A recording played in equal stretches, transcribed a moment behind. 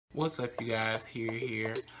What's up, you guys?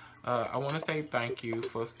 Here. I want to say thank you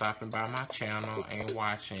for stopping by my channel and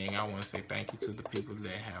watching. I want to say thank you to the people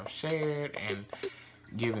that have shared and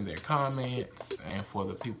given their comments, and for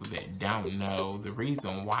the people that don't know, the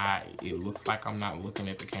reason why it looks like I'm not looking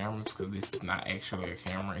at the cameras because this is not actually a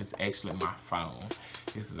camera. It's actually my phone.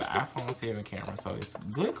 This is an iPhone 7 camera, so it's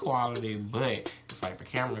good quality, but it's like the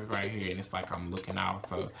camera's right here and it's like I'm looking out,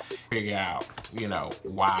 so figure out,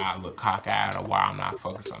 why I look cockeyed or why I'm not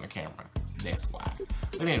focused on the camera. That's why.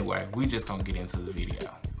 But anyway, we just gonna get into the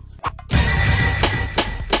video.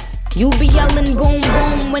 You be yelling boom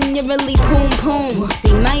boom when you really poom poom.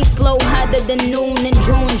 See my flow harder than noon and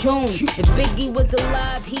June. If Biggie was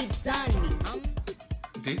alive, he'd sign me.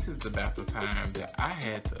 This is about the time that I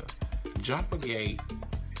had to jump a gate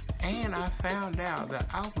and I found out that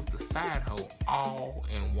I was the Sidehoe all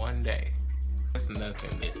in one day. That's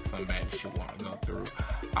nothing that somebody should want to go through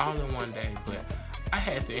all in one day, but I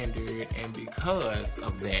had to endure it, and because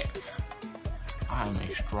of that, I'm a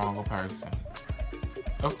stronger person.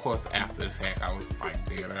 Of course, after the fact, I was like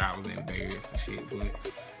bitter, I was embarrassed and shit, but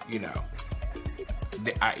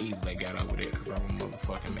I easily got over that because I'm a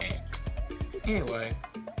motherfucking man. Anyway,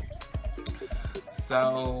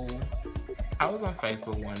 so I was on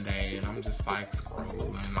Facebook one day and I'm just like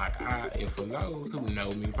scrolling. Like, if for those who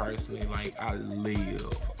know me personally, like I live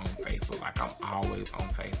on Facebook. Like I'm always on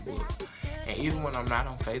Facebook, and even when I'm not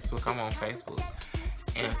on Facebook, I'm on Facebook.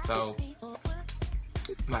 And so,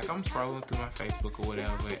 like, I'm scrolling through my Facebook or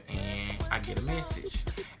whatever, and I get a message,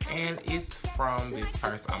 and it's from this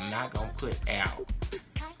person. I'm not gonna put out,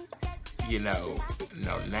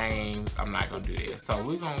 no names. I'm not gonna do that. So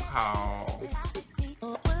we're gonna call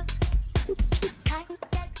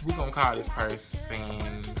this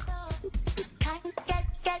person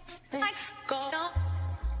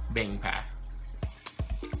Bean Pie.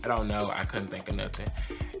 I don't know. I couldn't think of nothing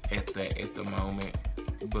at the moment,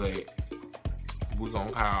 but we're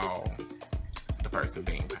gonna call the person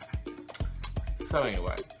Bean Pie. So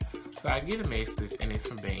anyway, so I get a message and it's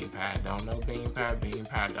from Bean Pie. I don't know Bean Pie. Bean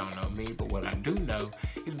Pie don't know me. But what I do know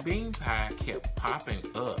is Bean Pie kept popping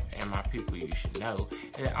up and my people you should know.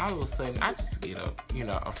 And then all of a sudden I just get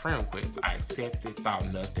a friend request. I accepted, thought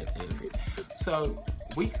nothing of it. So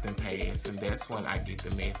weeks then pass, and that's when I get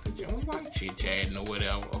the message, and we like chit-chatting or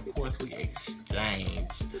whatever. Of course, we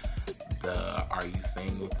exchange the "Are you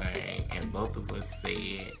single?" thing, and both of us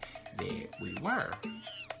said that we were.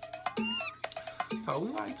 So we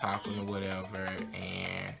like talking or whatever,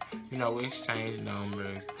 and we exchange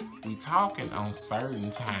numbers. We talking on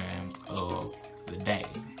certain times of the day.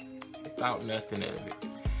 Thought nothing of it.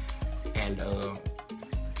 And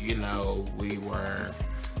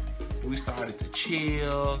we started to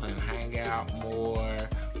chill and hang out more,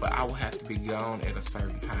 but I would have to be gone at a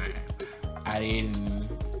certain time. I didn't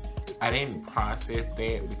process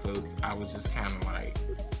that because I was just kind of like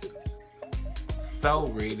so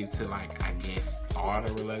ready to, like, I guess, start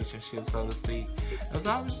a relationship, so to speak. And so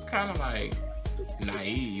I was just kind of like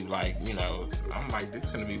naive, like, I'm like, this is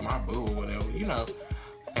gonna be my boo or whatever,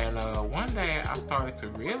 And one day I started to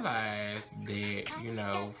realize that,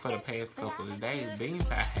 for the past couple of days, Bean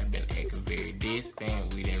Pie had been acting very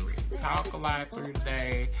distant. We didn't really talk a lot through the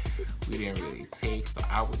day. We didn't really text. So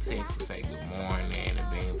I would text and say good morning, and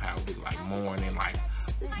Bean Pie would be like morning, like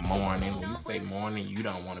morning. When you say morning, you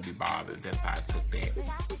don't want to be bothered. That's how I took that.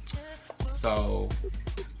 So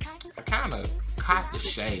I kind of caught the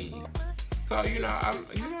shade. So,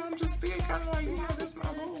 I'm just still kind of like, that's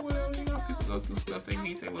my boo. Well, people go through stuff, they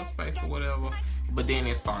need their little space or whatever. But then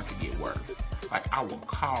it started to get worse. Like, I will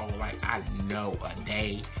call, like, I know a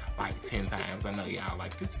day, like, 10 times. I know y'all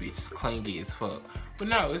like, this bitch is clingy as fuck. But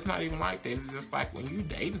no, it's not even like that. It's just like when you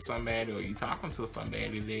dating somebody or you talking to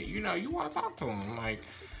somebody that, you want to talk to them. Like,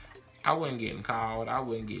 I wasn't getting called. I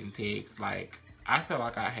wasn't getting texts. Like, I felt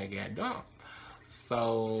like I had got dumped.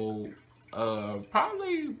 So,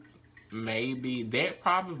 maybe that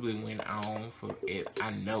probably went on for I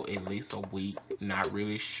know at least a week. Not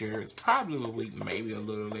really sure. It's probably a week, maybe a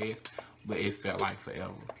little less, but it felt like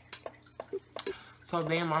forever. So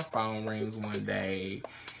then my phone rings one day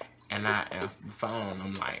and I answer the phone.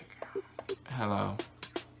 I'm like, hello.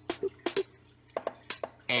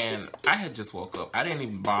 And I had just woke up. I didn't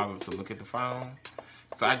even bother to look at the phone,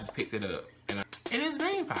 so I just picked it up, and it is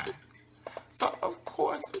Bean Pie. So, of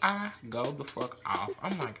course, I go the fuck off.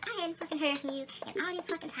 I'm like, I hadn't fucking heard from you in all this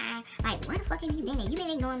fucking time. Like, where the fuck have you been at? You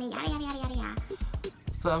been ignoring me, yada, yada, yada, yada, yada.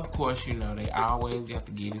 So, of course, they always have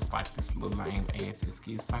to get this little lame ass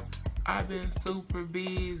excuse. Like, I've been super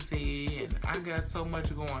busy, and I got so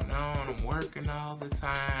much going on. I'm working all the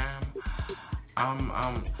time.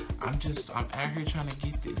 I'm out here trying to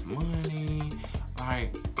get this money.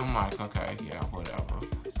 Like, I'm like, okay, yeah, whatever.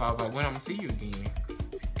 So I was like, when I'm gonna see you again?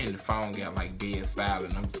 And the phone got like dead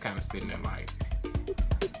silent. I'm just kind of sitting there like.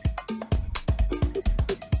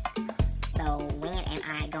 So when am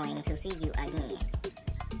I going to see you again?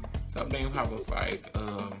 So then I was like,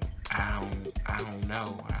 I don't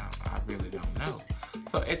know. I really don't know.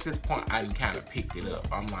 So at this point, I kind of picked it up.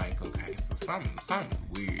 I'm like, okay, so something's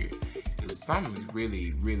weird. Something's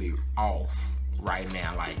really, really off right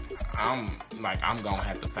now. Like I'm gonna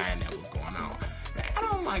have to find out what's going on. Now, I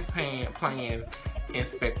don't like playing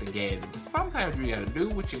Inspector Gadget, but sometimes you gotta do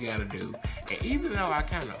what you gotta do. And even though I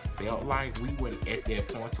kind of felt like we weren't at that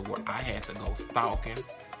point to where I had to go stalking,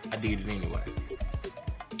 I did it anyway.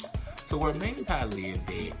 So where Bean Pie lived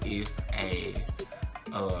at is a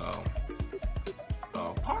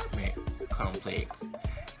apartment complex,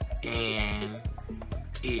 and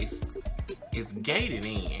it's gated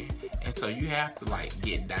in, and so you have to like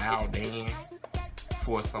get dialed in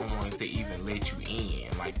for someone to even let you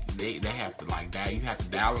in. Like they have to like dial. You have to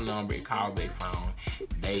dial a number. It calls their phone.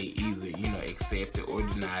 They either accept it or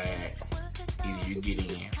deny it. Either you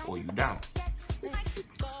get in or you don't.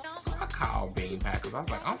 So I called Bean Pie because I was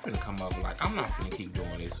like, I'm finna come over. Like I'm not finna keep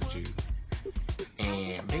doing this with you.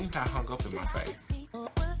 And Bean Pie hung up in my face.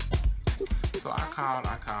 So I called.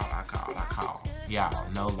 Y'all,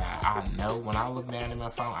 no lie. I know when I looked down at my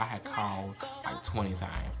phone, I had called like 20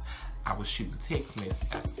 times. I was shooting text message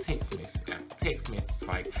after text message after text message.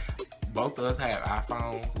 Like, both of us had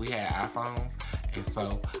iPhones. We had iPhones. And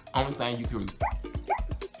so, only thing you could,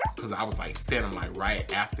 because I was like sitting like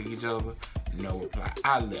right after each other, no reply.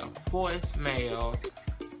 I left voicemails.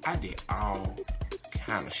 I did all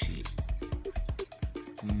kind of shit.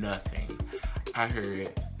 Nothing. I heard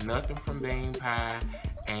nothing from Bean Pie,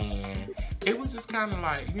 and it was just kind of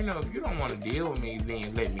like, if you don't want to deal with me,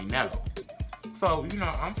 then let me know. So,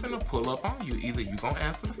 I'm finna pull up on you. Either you gonna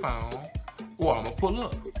answer the phone, or I'm gonna pull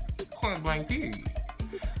up. Point blank period.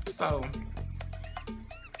 So,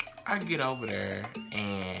 I get over there,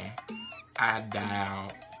 and I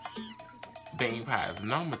dial Bean Pie's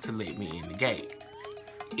number to let me in the gate.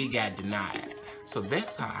 It got denied. So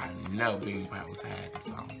that's how I know Bean Pie was hiding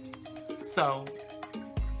something. So,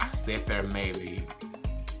 I sat there maybe,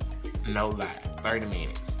 no lie, 30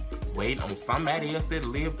 minutes, waiting on somebody else that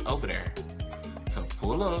lived over there to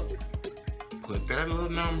pull up, put their little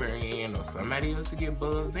number in, or somebody else to get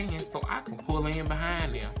buzzed in so I can pull in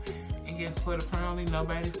behind them. And guess what? Apparently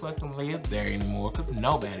nobody fucking lived there anymore because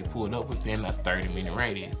nobody pulled up within a 30-minute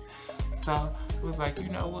radius. So, it was like, you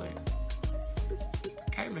know what?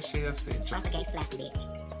 K. Michelle said, Drop a gay slap the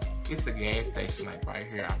bitch. It's a gas station like right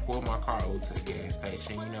here. I pulled my car over to the gas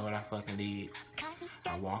station. You know what I fucking did?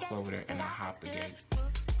 I walked over there and I hopped the gate.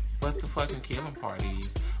 But the fucking killing part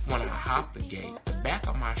is, when I hopped the gate, the back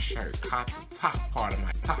of my shirt caught the top part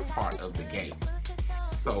of the gate.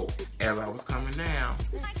 So as I was coming down,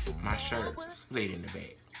 my shirt split in the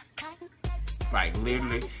back. Like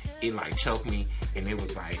literally, it like choked me, and it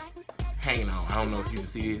was like hanging on. I don't know if you can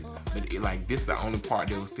see this, but it like this the only part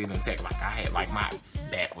that was still intact. Like I had like my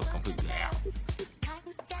back was completely out.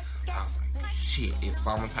 So I was like, shit, it's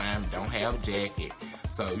summertime, don't have a jacket.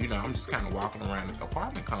 So, I'm just kind of walking around the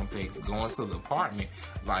apartment complex, going to the apartment,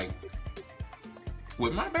 like,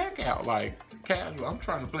 with my back out, like, casual. I'm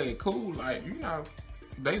trying to play it cool, like,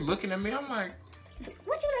 they looking at me, I'm like,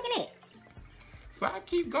 what you looking at? So I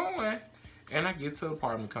keep going, and I get to the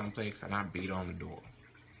apartment complex, and I beat on the door.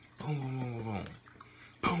 Boom, boom, boom, boom.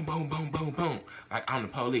 Boom, boom, boom, boom, boom. Like, I'm the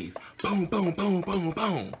police. Boom, boom, boom, boom,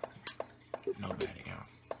 boom. Nobody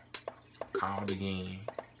else. Called again.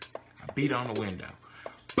 I beat on the window.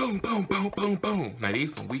 Boom, boom, boom, boom, boom. Now,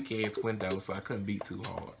 these some weak-ass windows, so I couldn't beat too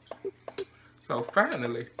hard. So,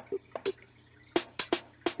 finally,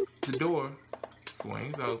 the door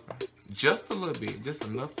swings open. Just a little bit. Just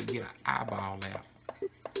enough to get an eyeball out.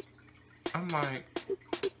 I'm like...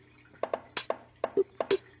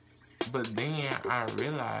 But then I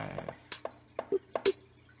realized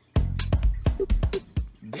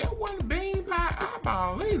there wasn't Bean Pie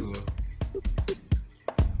eyeball either.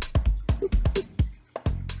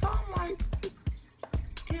 So I'm like,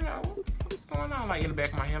 what's going on? Like in the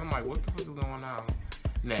back of my head, I'm like, what the fuck is going on?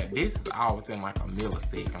 Now this is all within like a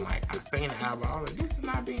millisecond. Like I seen the eyeball, I was like, this is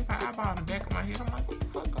not Bean Pie eyeball in the back of my head. I'm like, what the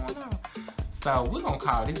fuck going on? So we're gonna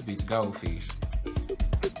call this bitch Goldfish.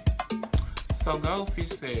 So Goldfish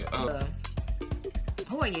said,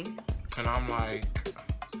 who are you? And I'm like,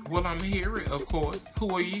 well, I'm here, of course.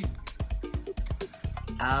 Who are you?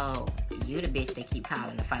 Oh, you the bitch that keep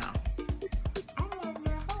calling the phone. I'm like,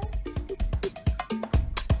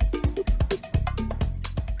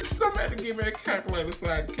 give me a calculator so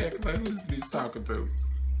I can calculate who this bitch talking to.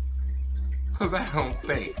 Cause I don't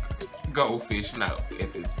think goldfish know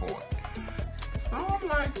at this point. So I'm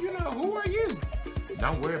like, you know, who are you?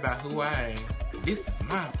 Don't worry about who I am. This is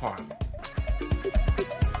my apartment.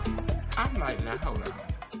 I'm like, now hold on.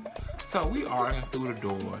 So we arguing through the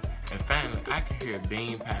door, and finally I can hear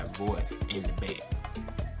Bean Pie voice in the back.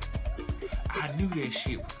 I knew that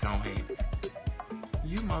shit was gonna happen.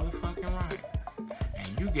 You motherfucking right.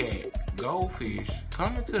 And you got goldfish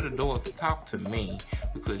coming to the door to talk to me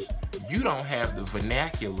because you don't have the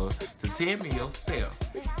vernacular to tell me yourself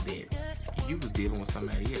that you was dealing with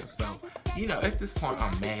somebody else. So, you know, at this point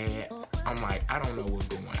I'm mad. I'm like, I don't know what's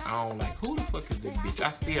going on. Like, who the fuck is this bitch?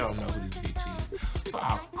 I still don't know who this bitch is. So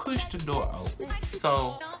I push the door open.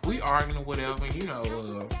 So we arguing or whatever, and you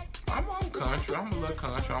know, I'm country, I'm a little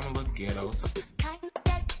country, I'm a little ghetto. So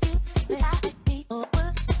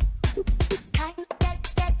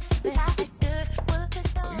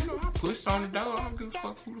pushed on the door. I don't give a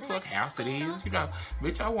fuck who the fuck house it is. You know,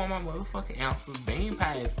 bitch, I want my motherfucking ounces. Bean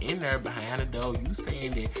Pie is in there behind the door. You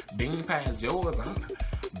saying that Bean Pie is yours.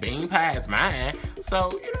 Bean Pie is mine.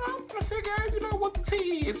 So, you know, I'm gonna figure out, you know, what the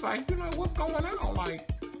tea is. Like, you know, what's going on. Like,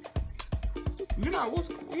 you know,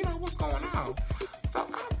 what's going on. So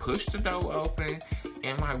I push the door open,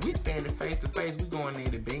 and like we standing face to face, we going in,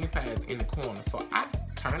 the Bean Pie is in the corner. So I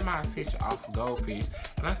turn my attention off of goldfish,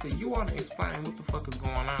 and I said, you want to explain what the fuck is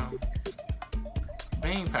going on?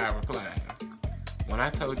 Bean Pie replies, when I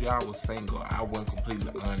told you I was single, I wasn't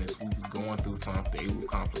completely honest. We was going through something, it was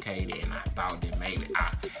complicated, and I thought that maybe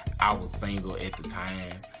I was single at the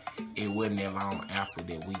time. It wasn't that long after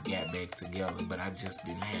that we got back together, but I just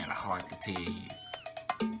didn't have the heart to tell you.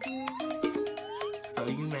 So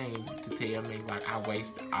you mean to tell me like I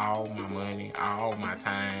wasted all my money, all my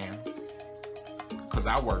time? Cause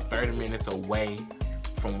I work 30 minutes away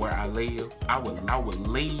from where I live. I would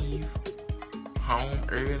leave home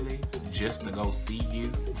early just to go see you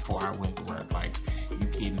before I went to work. Like, you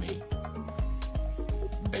kidding me?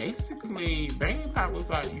 Basically, Bean Pie was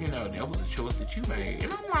like, you know, that was a choice that you made.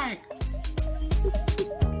 And I'm like,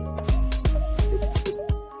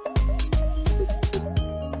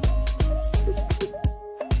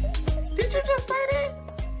 did you just say that?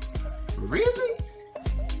 Really?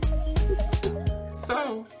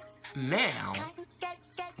 So now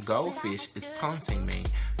goldfish is taunting me.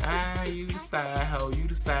 Ah, you the side hoe, you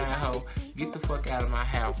the side hoe. Get the fuck out of my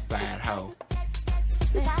house, side hoe.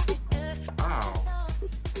 Oh,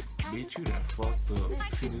 bitch, you done fucked up.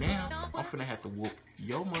 See, now I'm finna have to whoop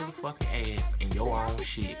your motherfucking ass and your own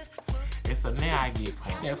shit. And so now I get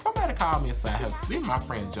caught. Now, if somebody called me a side hoe, because me and my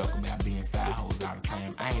friends joke about being side hoes all the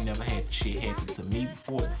time. I ain't never had shit happen to me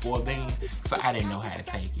before then, so I didn't know how to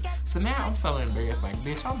take it. So now I'm so embarrassed, like,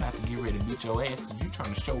 bitch, I'm about to get ready to beat your ass because you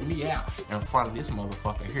trying to show me out in front of this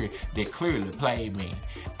motherfucker here that clearly played me.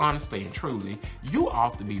 Honestly and truly, you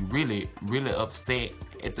ought to be really, really upset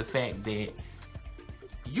at the fact that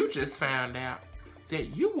you just found out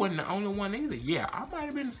that you wasn't the only one either. Yeah, I might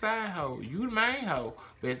have been the side hoe, you the main hoe,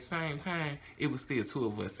 but at the same time, it was still two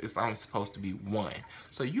of us. It's only supposed to be one.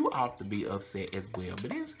 So you ought to be upset as well.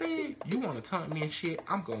 But instead, you want to taunt me and shit,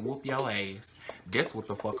 I'm going to whoop your ass. That's what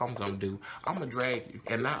the fuck I'm going to do. I'm going to drag you.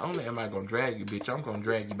 And not only am I going to drag you, bitch, I'm going to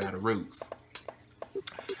drag you by the roots.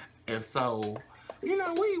 And so, you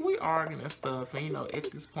know, we arguing and stuff, and you know,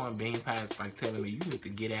 at this point, Bean Pie is like telling me, you need to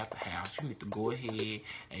get out the house, you need to go ahead,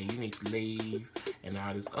 and you need to leave, and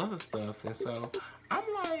all this other stuff. And so, I'm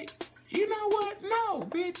like, you know what? No,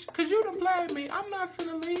 bitch, because you done blamed me. I'm not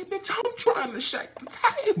finna leave, bitch. I'm trying to shake the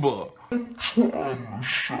table. I'm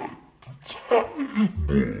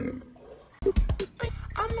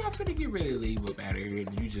not finna get ready to leave up out of here,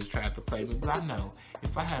 and you just tried to play me. But I know,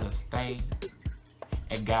 if I had to stay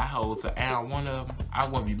and got hold to Al, one of them, I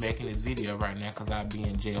wouldn't be making this video right now because I'd be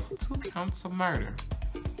in jail for 2 counts of murder.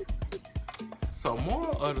 So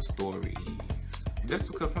moral of the story is,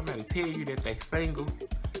 just because somebody tell you that they single,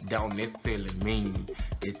 don't necessarily mean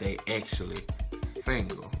that they actually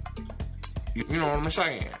single. You know what I'm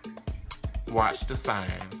saying? Watch the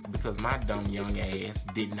signs, because my dumb young ass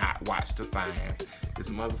did not watch the signs. This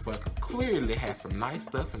motherfucker clearly has some nice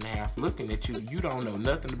stuff in the house looking at you. You don't know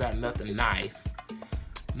nothing about nothing nice.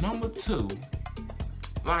 Number 2,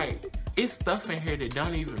 like, it's stuff in here that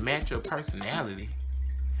don't even match your personality.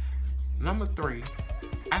 Number 3,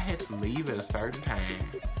 I had to leave at a certain time.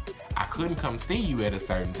 I couldn't come see you at a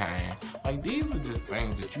certain time. Like, these are just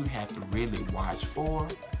things that you have to really watch for.